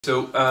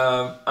So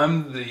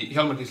I'm the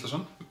Hjálmar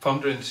Gislason,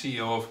 founder and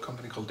CEO of a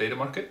company called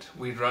Datamarket.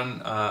 We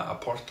run a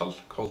portal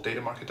called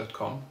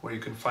datamarket.com where you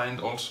can find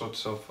all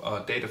sorts of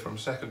data from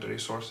secondary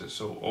sources,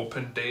 so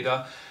open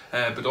data,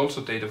 but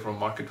also data from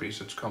market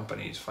research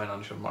companies,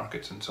 financial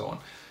markets and so on.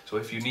 So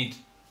if you need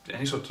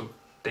any sort of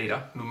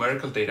data,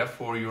 numerical data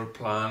for your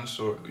plans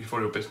or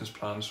for your business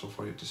plans or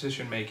for your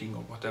decision making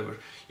or whatever,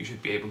 you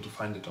should be able to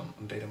find it on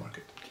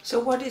Datamarket. So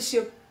what is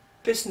your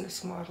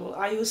business model?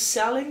 Are you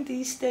selling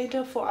these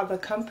data for other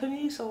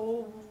companies,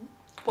 or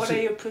what are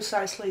you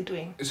precisely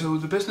doing? So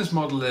the business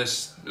model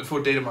is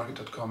for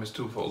datamarket.com is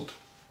twofold.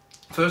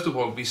 First of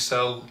all, we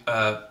sell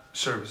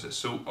services.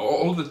 So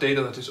all the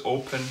data that is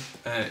open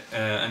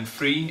and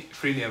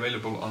freely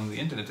available on the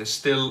internet is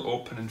still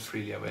open and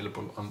freely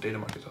available on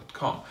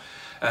datamarket.com.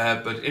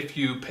 But if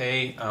you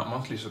pay a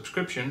monthly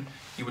subscription,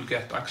 you will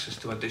get access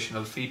to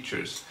additional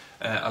features,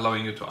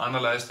 allowing you to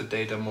analyze the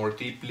data more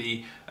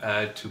deeply,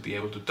 to be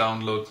able to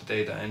download the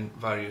data in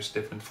various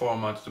different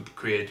formats, to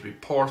create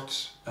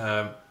reports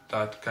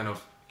that kind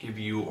of give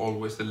you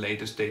always the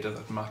latest data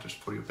that matters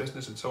for your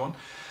business and so on.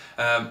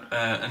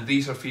 And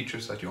these are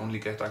features that you only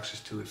get access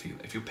to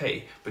if you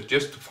pay. But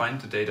just to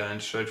find the data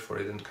and search for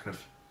it and kind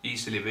of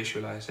easily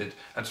visualize it,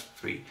 that's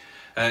free.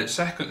 The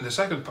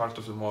second part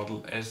of the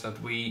model is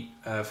that we,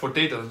 for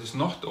data that is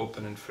not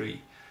open and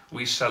free,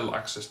 we sell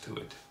access to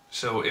it.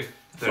 So if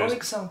there's,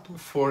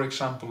 for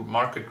example,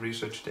 market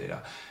research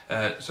data.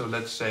 So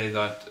let's say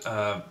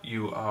that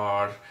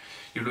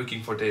you're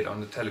looking for data on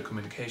the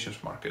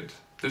telecommunications market.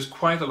 There's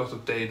quite a lot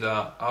of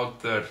data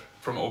out there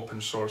from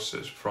open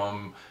sources,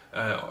 from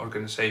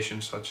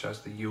organizations such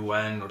as the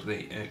UN or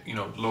the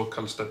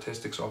local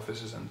statistics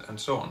offices and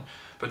so on.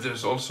 But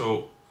there's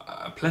also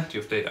plenty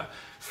of data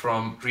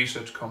from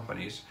research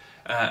companies,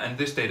 and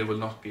this data will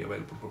not be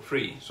available for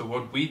free. So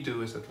what we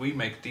do is that we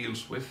make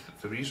deals with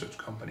the research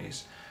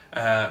companies,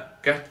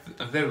 get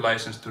their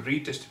license to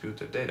redistribute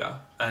their data,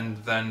 and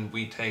then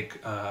we take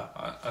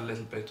a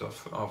little bit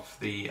of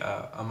the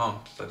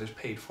amount that is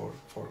paid for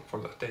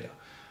that data.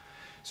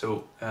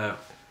 So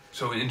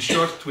in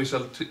short, we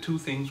sell two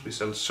things. We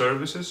sell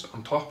services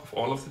on top of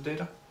all of the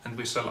data, and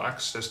we sell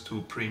access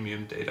to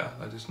premium data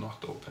that is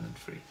not open and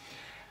free.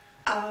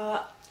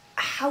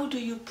 How do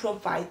you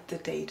provide the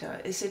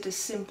data? Is it a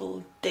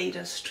simple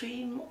data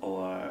stream,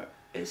 or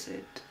is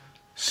it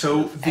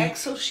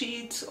Excel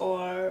sheets,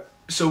 or?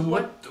 So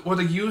what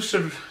a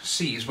user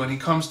sees when he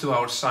comes to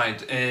our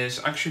site is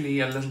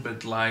actually a little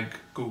bit like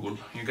Google.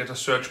 You get a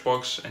search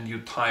box and you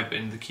type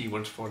in the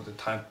keywords for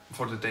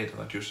the data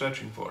that you're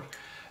searching for.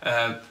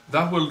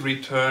 That will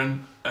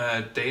return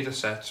data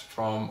sets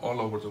from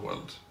all over the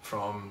world,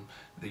 from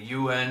the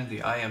UN, the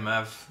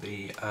IMF,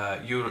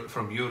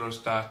 from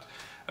Eurostat,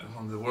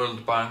 from the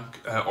World Bank.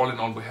 All in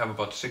all, we have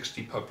about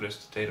 60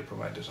 published data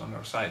providers on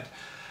our site.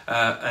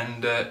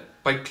 And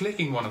by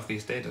clicking one of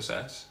these data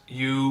sets,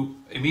 you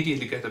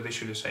immediately get a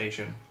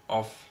visualization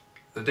of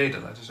the data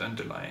that is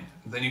underlying.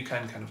 Then you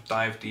can kind of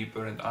dive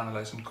deeper and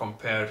analyze and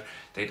compare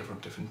data from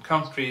different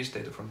countries,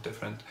 data from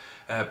different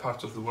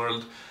parts of the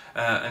world,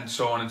 and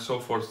so on and so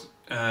forth,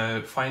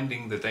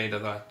 finding the data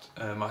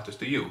that matters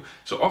to you.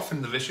 So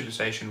often the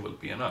visualization will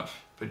be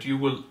enough, but you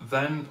will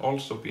then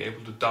also be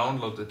able to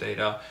download the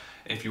data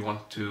if you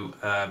want to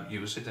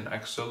use it in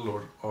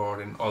Excel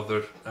or in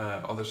other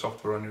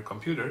software on your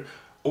computer,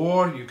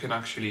 or you can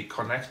actually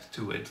connect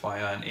to it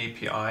via an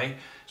API.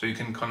 So you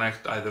can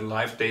connect either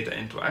live data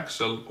into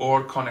Excel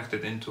or connect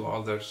it into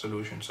other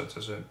solutions such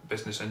as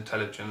business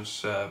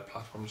intelligence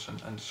platforms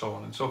and so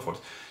on and so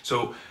forth.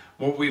 So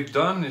what we've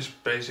done is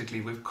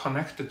basically we've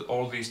connected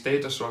all these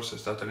data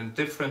sources that are in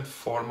different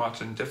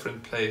formats in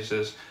different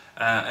places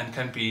and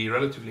can be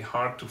relatively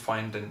hard to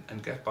find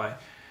and get by.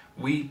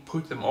 We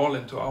put them all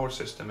into our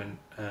system in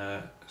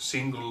a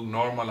single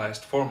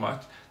normalized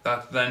format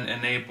that then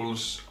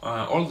enables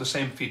all the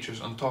same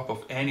features on top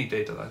of any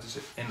data that is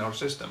in our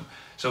system.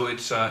 So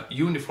it's a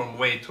uniform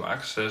way to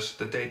access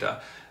the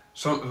data.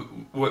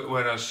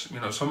 Whereas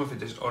some of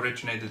it is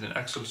originated in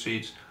Excel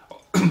sheets,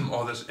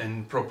 others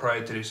in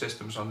proprietary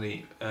systems on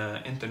the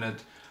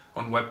internet,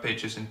 on web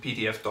pages, in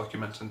PDF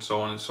documents, and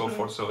so on and so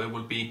forth. So it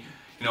will be,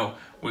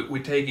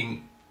 we're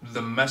taking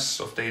the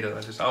mess of data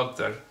that is out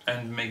there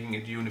and making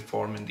it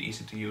uniform and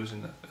easy to use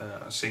in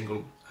a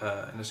single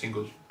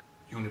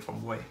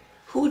uniform way.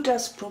 Who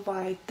does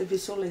provide the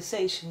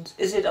visualizations?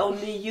 Is it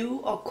only you,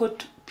 or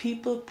could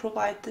people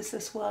provide this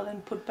as well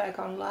and put back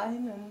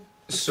online and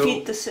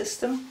feed the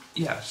system?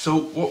 Yeah, so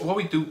what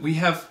we do, we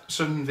have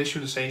certain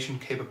visualization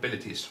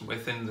capabilities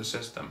within the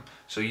system.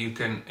 So you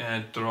can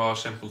draw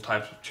simple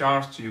types of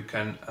charts, you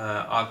can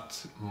add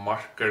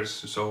markers,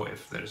 so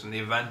if there's an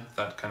event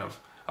that kind of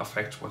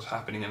affects what's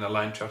happening in a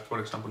line chart, for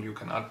example, you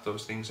can add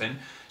those things in.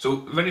 So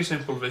very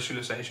simple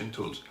visualization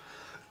tools.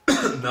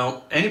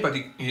 Now,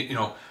 anybody,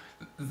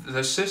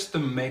 the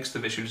system makes the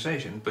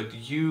visualization, but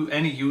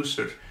any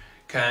user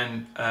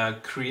can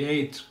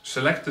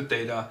select the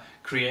data,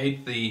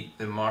 create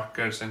the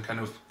markers, and kind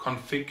of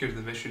configure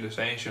the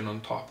visualization on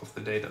top of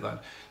the data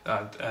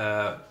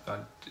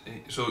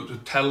so to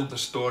tell the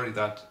story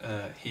that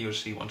he or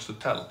she wants to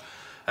tell.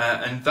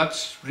 And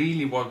that's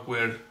really what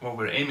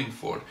we're aiming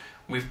for.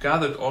 We've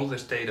gathered all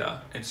this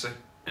data. It's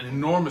an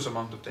enormous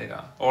amount of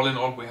data. All in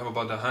all, we have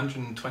about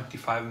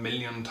 125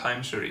 million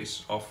time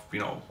series of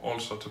all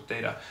sorts of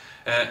data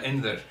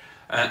in there,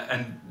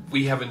 and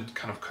we haven't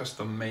kind of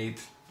custom made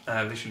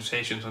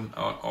visualizations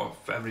of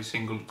every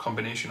single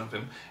combination of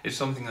them. It's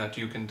something that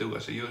you can do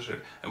as a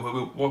user, and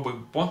what we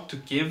want to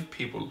give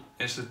people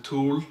is a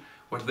tool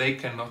where they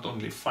can not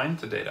only find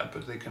the data,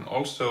 but they can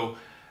also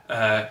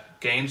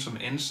gain some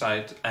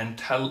insight and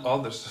tell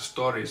others the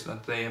stories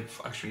that they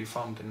have actually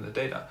found in the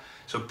data.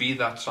 So be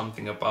that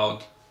something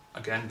about,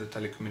 again, the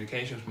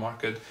telecommunications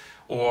market,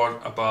 or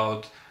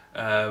about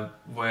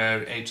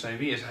where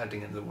HIV is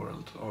heading in the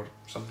world, or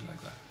something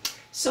like that.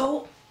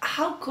 So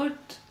how could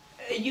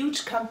a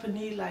huge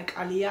company like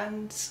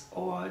Allianz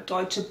or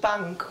Deutsche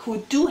Bank,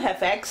 who do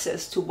have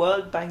access to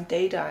World Bank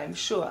data, I'm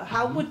sure,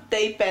 how would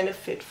they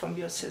benefit from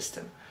your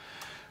system?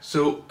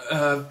 So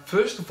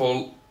first of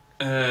all,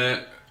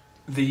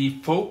 the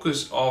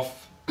focus of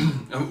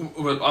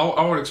well,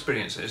 our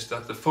experience is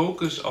that the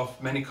focus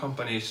of many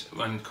companies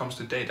when it comes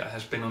to data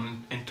has been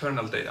on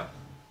internal data.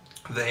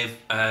 They've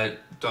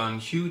done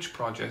huge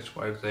projects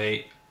where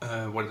they've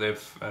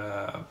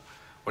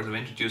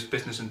introduced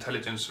business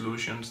intelligence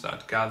solutions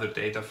that gather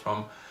data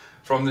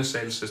from the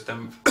sales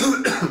system,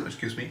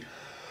 excuse me,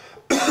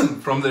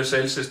 from their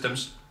sales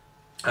systems,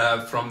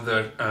 from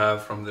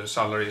their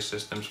salary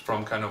systems,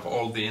 from kind of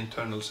all the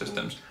internal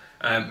systems.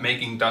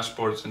 Making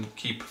dashboards and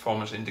key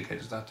performance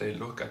indicators that they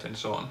look at and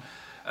so on.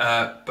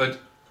 But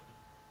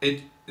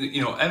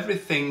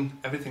everything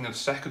that's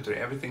secondary,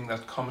 everything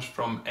that comes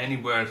from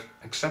anywhere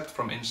except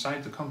from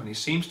inside the company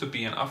seems to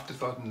be an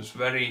afterthought and is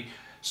very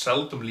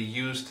seldomly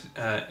used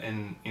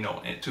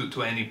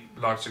to any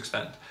large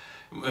extent.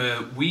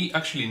 We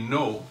actually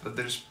know that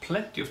there's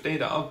plenty of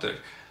data out there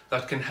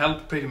that can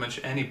help pretty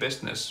much any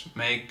business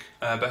make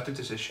better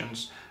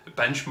decisions,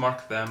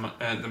 benchmark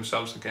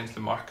themselves against the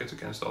market,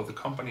 against other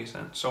companies,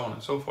 and so on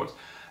and so forth.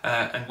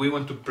 And we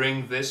want to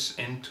bring this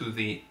into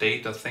the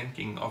data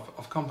thinking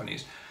of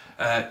companies.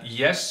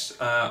 Yes,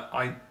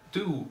 I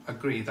do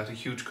agree that a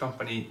huge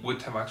company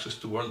would have access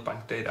to World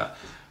Bank data,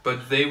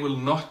 but they will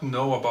not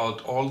know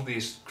about all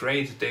these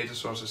great data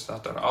sources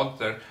that are out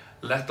there,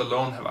 let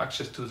alone have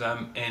access to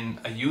them in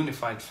a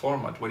unified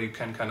format where you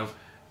can kind of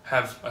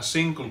have a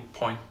single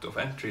point of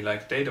entry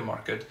like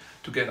datamarket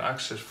to get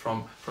access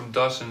from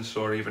dozens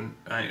or even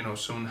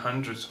soon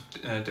hundreds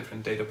of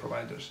different data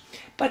providers.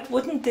 But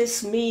wouldn't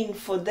this mean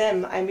for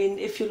them, I mean,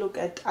 if you look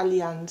at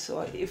Allianz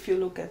or if you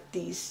look at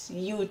these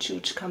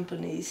huge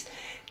companies,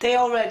 they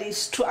already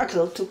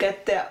struggle to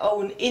get their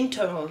own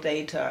internal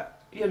data,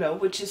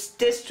 which is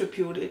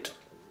distributed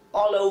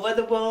all over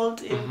the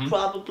world in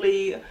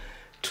probably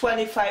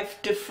 25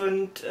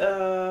 different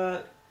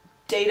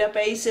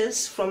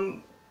databases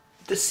from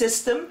the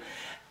system.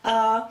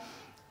 Why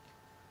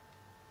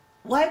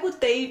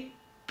would they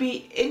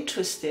be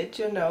interested,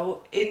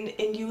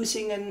 in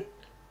using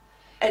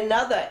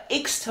another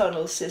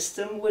external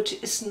system which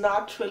is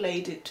not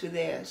related to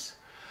theirs?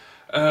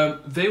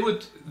 They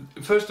would,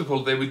 first of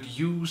all, they would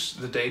use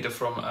the data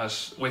from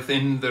us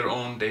within their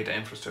own data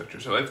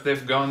infrastructure. So if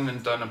they've gone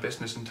and done a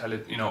business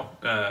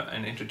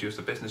and introduced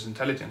a business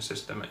intelligence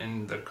system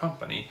in their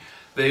company,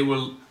 they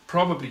will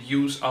probably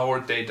use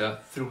our data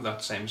through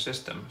that same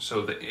system.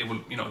 So that it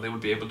will, they will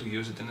be able to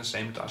use it in the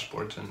same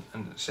dashboards and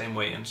the same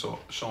way, and so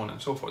on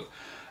and so forth.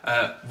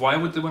 Why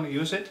would they want to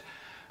use it?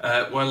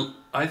 Well,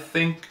 I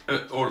think,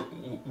 or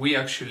we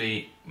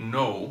actually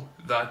know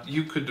that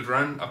you could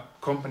run a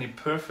company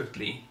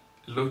perfectly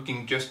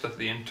looking just at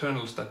the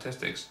internal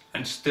statistics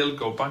and still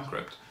go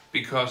bankrupt,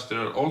 because there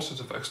are all sorts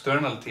of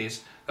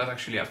externalities that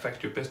actually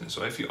affect your business.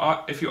 So if you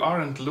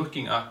aren't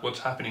looking at what's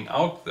happening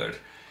out there,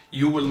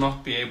 you will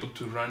not be able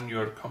to run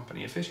your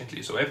company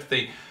efficiently. So if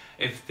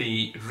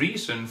the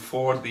reason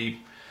for the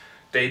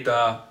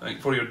data,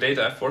 for your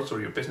data efforts or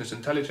your business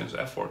intelligence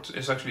efforts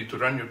is actually to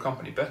run your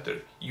company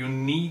better, you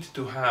need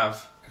to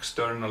have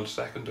external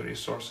secondary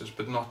sources,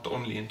 but not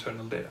only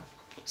internal data.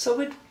 So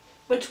with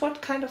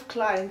what kind of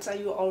clients are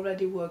you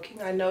already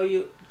working? I know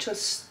you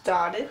just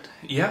started.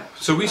 Yeah,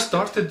 so we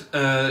started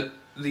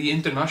the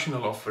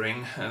international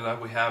offering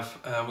that we have.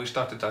 We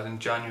started that in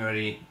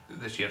January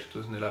this year,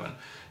 2011.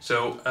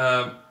 So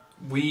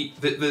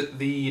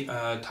the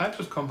types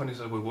of companies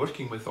that we're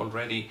working with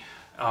already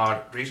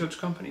are research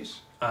companies,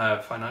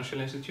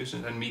 financial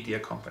institutions, and media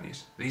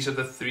companies. These are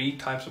the three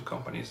types of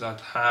companies that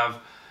have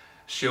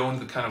shown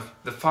the kind of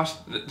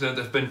that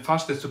have been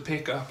fastest to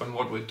pick up on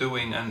what we're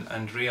doing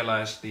and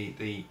realize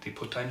the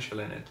potential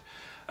in it.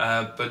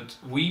 But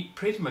we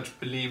pretty much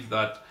believe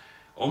that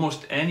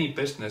almost any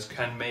business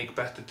can make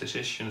better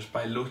decisions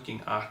by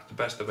looking at the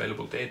best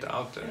available data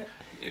out there.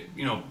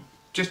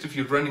 Just if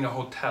you're running a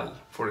hotel,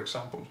 for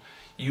example,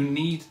 you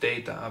need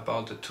data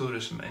about the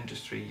tourism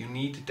industry. You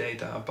need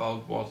data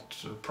about what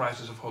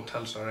prices of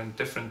hotels are in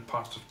different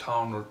parts of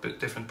town or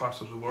different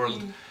parts of the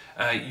world.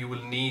 You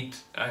will need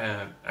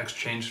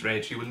exchange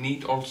rates. You will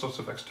need all sorts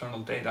of external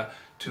data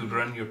to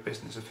run your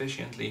business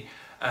efficiently.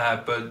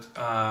 But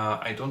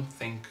I don't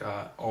think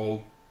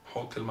all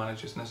hotel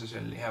managers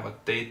necessarily have a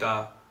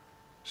data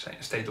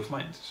state of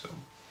mind. So,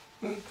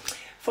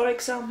 for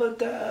example,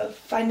 the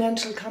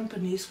financial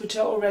companies which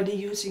are already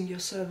using your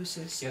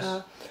services.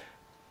 yes.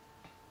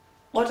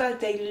 What are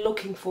they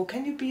looking for?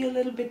 Can you be a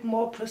little bit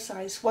more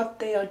precise? What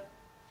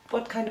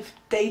kind of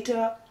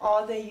data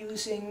are they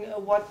using?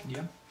 What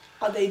Yeah.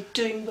 are they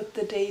doing with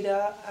the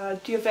data?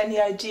 Do you have any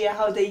idea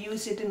how they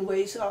use it in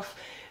ways of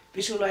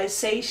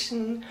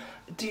visualization?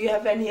 Do you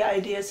have any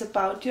ideas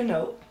about,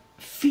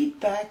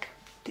 feedback?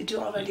 Did you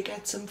already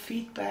get some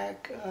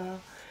feedback?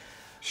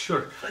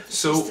 Sure. for the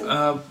So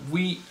system?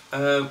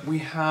 we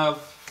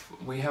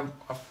have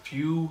a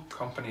few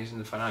companies in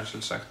the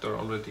financial sector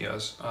already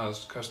as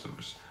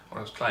customers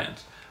or as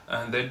clients,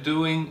 and they're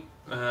doing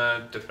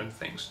different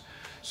things.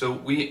 So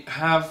we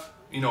have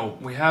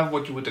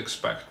what you would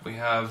expect. We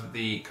have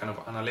the kind of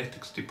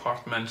analytics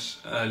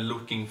departments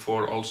looking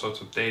for all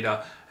sorts of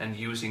data and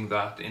using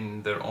that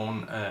in their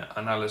own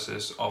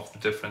analysis of the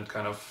different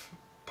kind of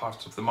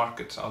parts of the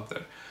markets out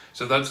there.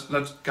 So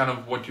that's kind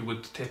of what you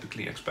would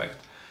typically expect.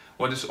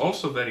 What is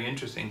also very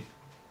interesting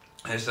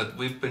is that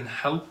we've been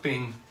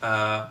helping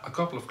a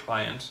couple of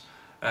clients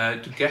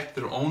to get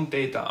their own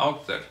data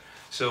out there.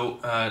 So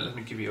let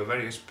me give you a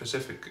very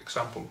specific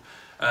example.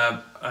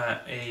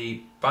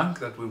 A bank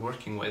that we're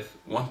working with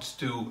wants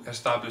to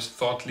establish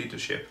thought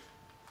leadership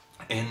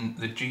in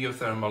the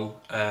geothermal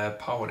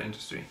power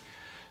industry.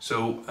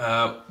 So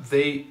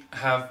they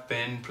have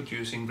been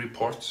producing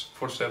reports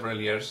for several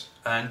years,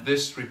 and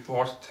this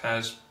report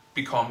has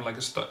become like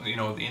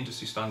the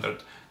industry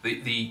standard,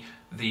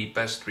 the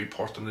best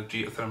report on the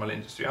geothermal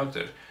industry out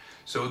there.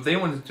 So they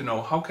wanted to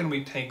know, how can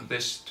we take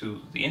this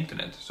to the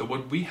internet? So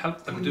what we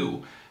help them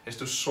do is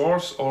to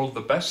source all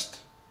the best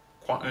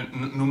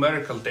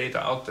numerical data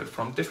out there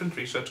from different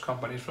research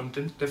companies, from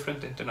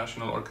different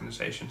international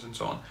organizations and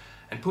so on,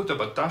 and put up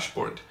a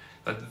dashboard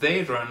that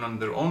they run on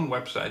their own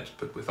website,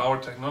 but with our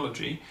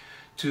technology,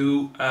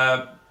 to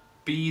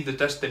be the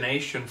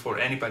destination for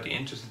anybody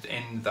interested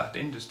in that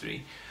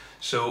industry.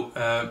 So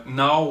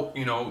now,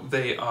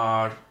 they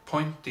are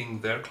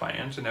pointing their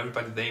clients and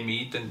everybody they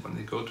meet, and when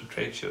they go to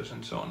trade shows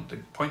and so on,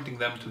 they're pointing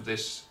them to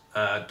this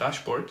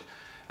dashboard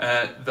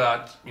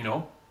that,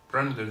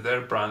 run under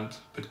their brand,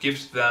 but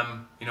gives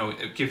them,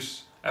 it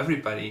gives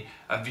everybody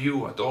a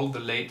view at all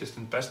the latest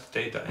and best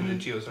data in the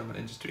geothermal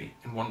industry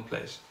in one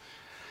place.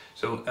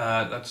 So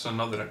that's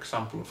another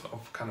example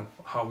of kind of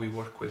how we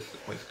work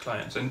with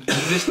clients. And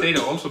this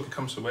data also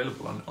becomes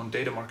available on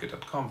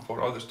datamarket.com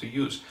for others to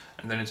use,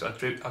 and then it's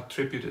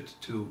attributed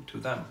to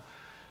them.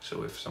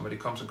 So if somebody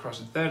comes across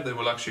it there, they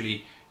will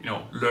actually,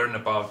 learn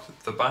about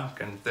the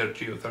bank and their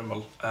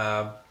geothermal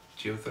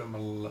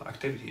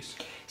activities.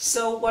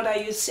 So what are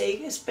you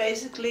saying is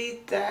basically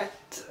that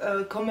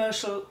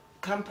commercial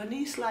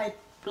companies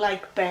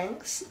like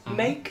banks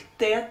make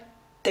their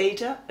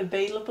data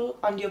available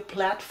on your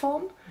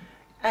platform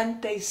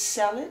and they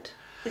sell it?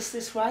 Is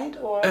this right?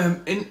 Or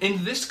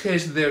in this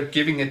case, they're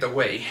giving it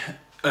away.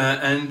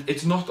 And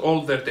it's not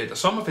all their data.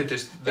 Some of it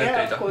is their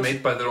data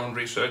made by their own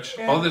research.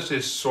 Yeah. Others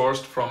is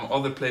sourced from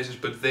other places,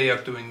 but they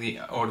are doing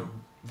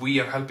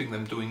we are helping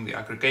them doing the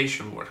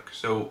aggregation work,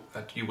 so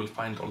that you will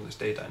find all this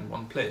data in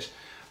one place.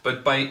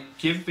 But by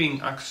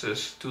giving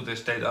access to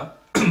this data,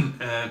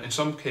 in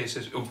some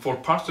cases, for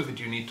parts of it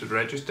you need to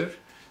register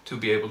to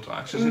be able to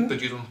access it,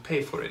 but you don't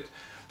pay for it.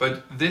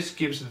 But this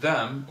gives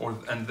them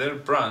and their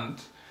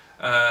brand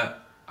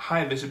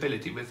high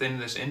visibility within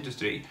this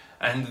industry,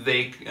 and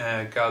they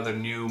gather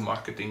new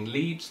marketing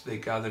leads. They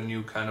gather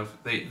new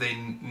they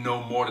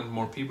know more and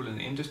more people in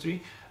the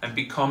industry and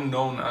become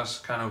known as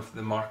kind of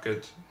the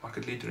market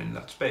leader in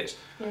that space.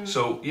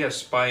 So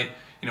yes,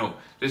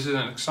 this is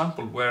an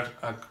example where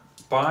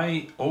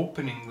by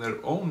opening their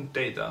own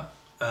data,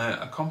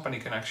 a company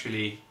can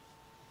actually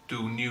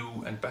do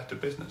new and better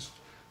business.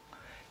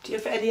 Do you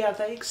have any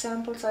other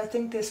examples? I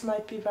think this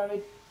might be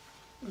very,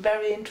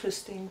 very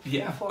interesting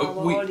for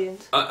our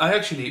audience. I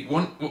actually,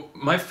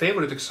 my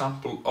favorite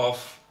example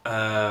of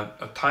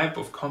a type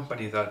of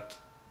company that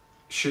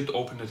should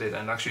open the data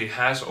and actually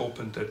has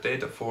opened their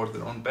data for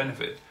their own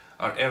benefit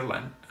are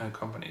airline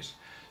companies.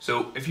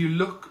 So if you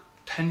look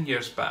 10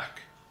 years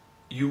back,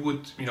 you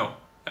would,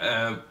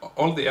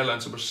 all the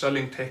airlines were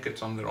selling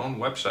tickets on their own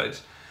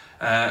websites,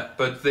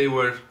 but they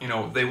were,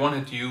 they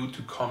wanted you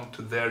to come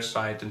to their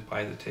site and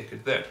buy the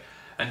ticket there.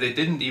 And they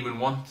didn't even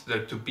want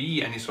there to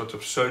be any sort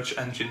of search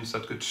engines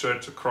that could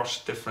search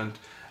across different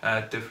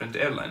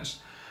airlines.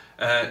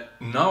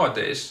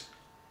 Nowadays,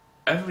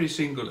 every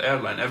single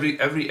airline,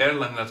 every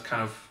airline that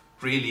kind of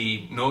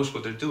really knows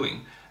what they're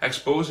doing,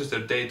 exposes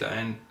their data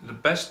in the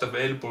best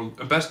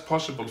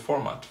possible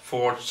format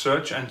for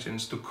search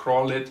engines to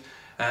crawl it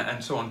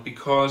and so on,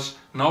 because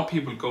now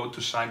people go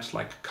to sites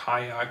like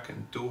Kayak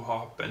and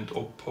Dohop and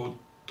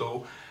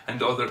Photo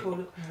and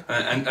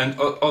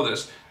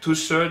others to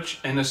search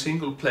in a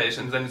single place,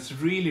 and then it's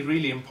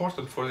really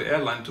important for the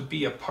airline to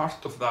be a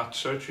part of that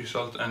search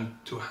result and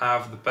to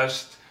have the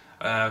best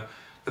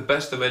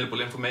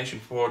available information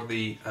for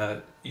the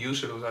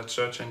user of that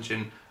search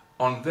engine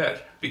on there,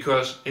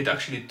 because it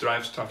actually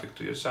drives traffic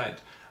to your site.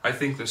 I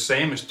think the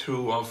same is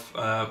true of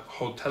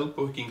hotel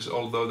bookings,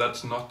 although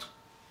that's not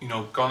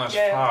gone as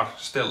far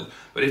still.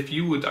 But if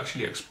you would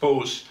actually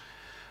expose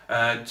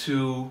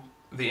to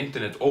the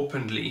internet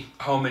openly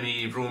how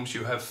many rooms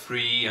you have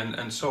free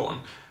and so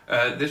on,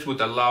 this would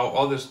allow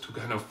others to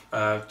kind of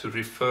to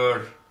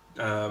refer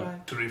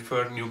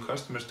new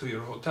customers to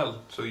your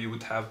hotel, so you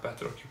would have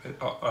better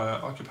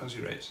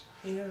occupancy rates.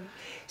 Yeah.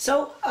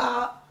 So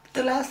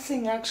the last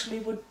thing actually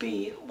would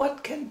be,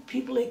 what can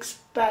people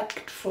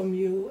expect from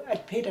you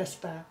at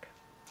Petersberg?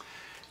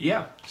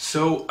 Yeah,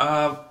 so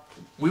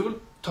we will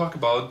talk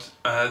about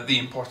the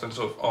importance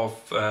of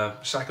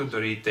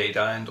secondary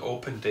data and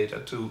open data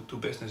to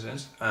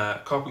businesses.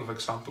 A couple of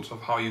examples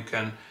of how you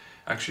can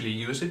actually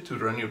use it to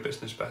run your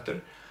business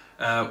better.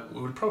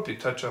 We will probably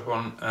touch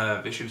upon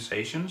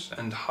visualizations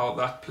and how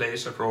that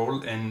plays a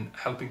role in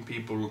helping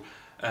people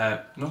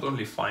not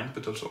only find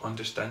but also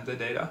understand the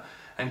data,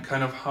 and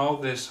kind of how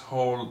this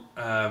whole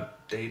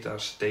data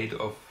state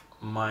of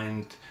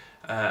mind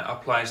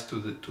applies to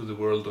the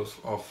world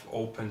of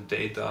open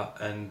data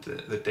and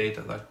the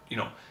data that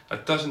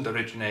that doesn't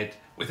originate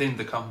within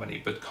the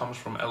company but comes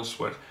from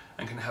elsewhere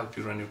and can help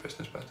you run your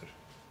business better.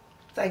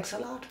 Thanks a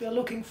lot. We are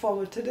looking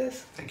forward to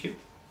this. Thank you.